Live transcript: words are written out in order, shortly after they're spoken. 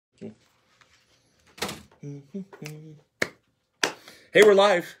Hey, we're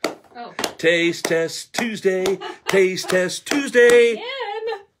live. Oh. Taste Test Tuesday. Taste Test Tuesday. Man,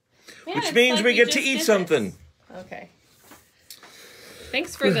 which means like we get to eat something. Okay.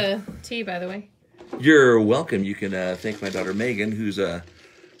 Thanks for the tea, by the way. You're welcome. You can thank my daughter Megan, who's a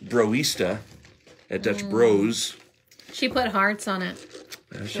broista at Dutch Bros. She put hearts on it.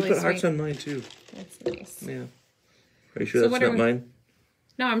 She really put hearts sweet. on mine, too. That's nice. Yeah. Are you sure So that's what not mine?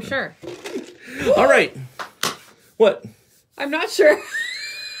 No, I'm sure. All right. What? I'm not sure.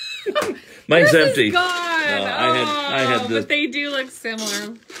 Mine's This empty. is gone. I had the... But they do look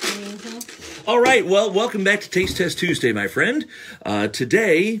similar. All right. Well, welcome back to Taste Test Tuesday, my friend.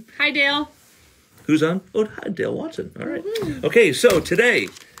 Today... Hi, Dale. Who's on? Oh, hi, Dale Watson. All right. Okay, so today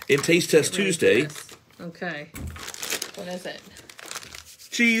in Taste Test Tuesday... Okay. What is it?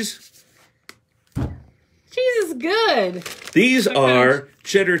 Cheese. Cheese is good. These are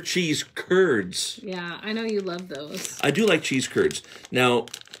cheddar cheese curds. Yeah, I know you love those. I do like cheese curds. Now...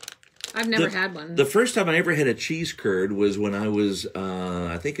 I've never had one. The first time I ever had a cheese curd was when I was,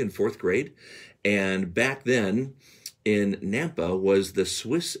 I think, in 4th grade. And back then, in Nampa, was the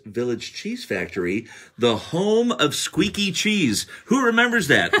Swiss Village Cheese Factory, the home of squeaky cheese. Who remembers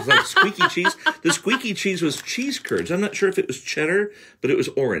that? It was like squeaky cheese. The squeaky cheese was cheese curds. I'm not sure if it was cheddar, but it was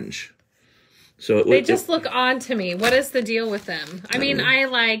orange. So they just look odd to me. What is the deal with them? I mean, I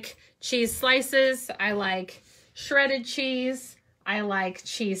like cheese slices. I like shredded cheese. I like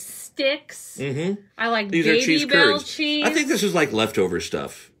cheese sticks. Mm-hmm. I like These are Baby cheese Bell curds. cheese. I think this is like leftover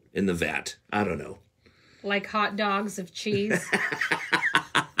stuff in the vat. I don't know. Like hot dogs of cheese.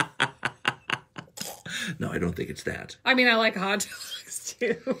 No, I don't think it's that. I mean, I like hot dogs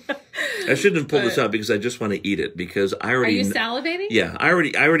too. I shouldn't have pulled this out because I just want to eat it because I already. Are you salivating? Yeah, I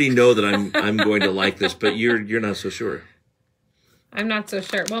already know that I'm going to like this, but you're not so sure. I'm not so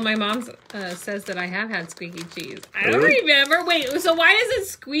sure. Well, my mom says that I have had squeaky cheese. I don't remember. Wait, so why is it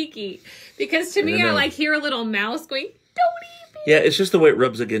squeaky? Because to me, I like hear a little mouse going, "Don't eat me." Yeah, it's just the way it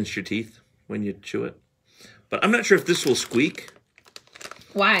rubs against your teeth when you chew it. But I'm not sure if this will squeak.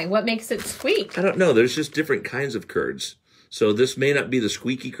 Why? What makes it squeak? I don't know. There's just different kinds of curds. So this may not be the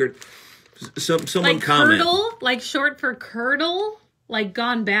squeaky curd. Someone like comment. Curdle? Like short for curdle? Like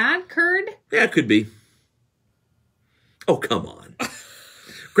gone bad curd? Yeah, it could be. Oh, come on.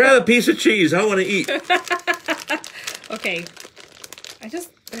 Grab a piece of cheese. I want to eat. Okay.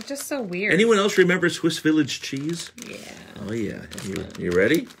 They're just so weird. Anyone else remember Swiss Village cheese? Yeah. Oh, yeah. You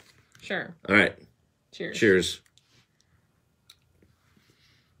ready? Sure. All right. Cheers. Cheers.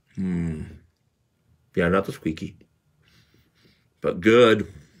 Yeah, not the squeaky. But good.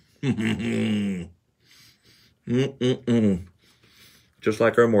 Just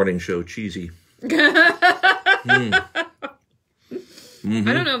like our morning show, cheesy. I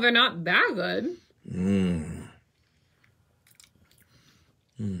don't know. They're not that good.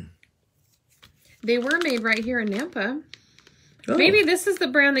 They were made right here in Nampa. Oh. Maybe this is the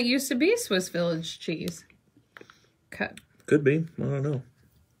brand that used to be Swiss Village cheese. Could be. I don't know.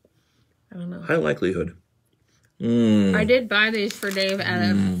 I don't know. High likelihood. I did buy these for Dave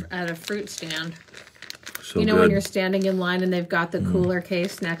at a fruit stand. So you know good. when you're standing in line and they've got the cooler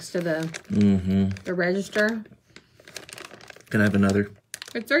case next to the register? Can I have another?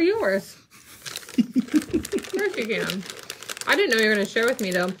 They're yours. Of course you can. I didn't know you were going to share with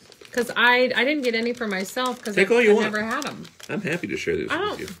me, though. Because I didn't get any for myself because I've never had them. I'm happy to share this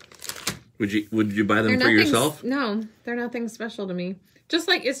with you. Would you buy them for nothing, yourself? No, they're nothing special to me.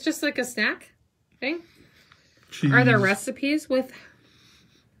 It's just like a snack thing. Cheese. Are there recipes with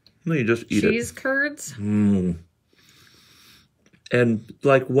No, you just eat cheese curds? And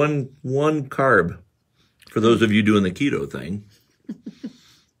like one carb for those of you doing the keto thing.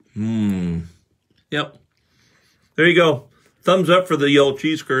 Yep. There you go. Thumbs up for the old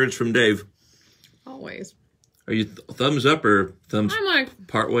cheese curds from Dave. Always. Are you thumbs up or thumbs I'm like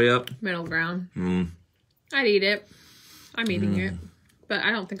part way up? middle ground. I'd eat it. I'm eating it. But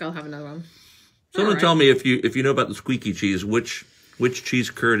I don't think I'll have another one. Someone tell me if you know about the squeaky cheese, which cheese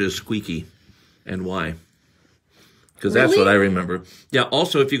curd is squeaky and why? Because that's what I remember. Yeah,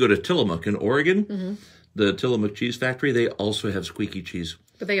 also if you go to Tillamook in Oregon, the Tillamook Cheese Factory, they also have squeaky cheese.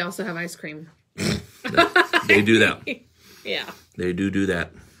 But they also have ice cream. They do that. Yeah. They do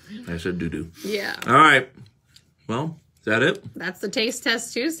that. I said do. Yeah. All right. Well, is that it? That's the Taste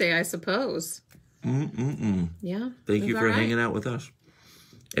Test Tuesday, I suppose. Yeah. Thank you for hanging out with us.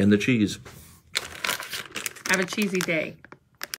 And the cheese. Have a cheesy day.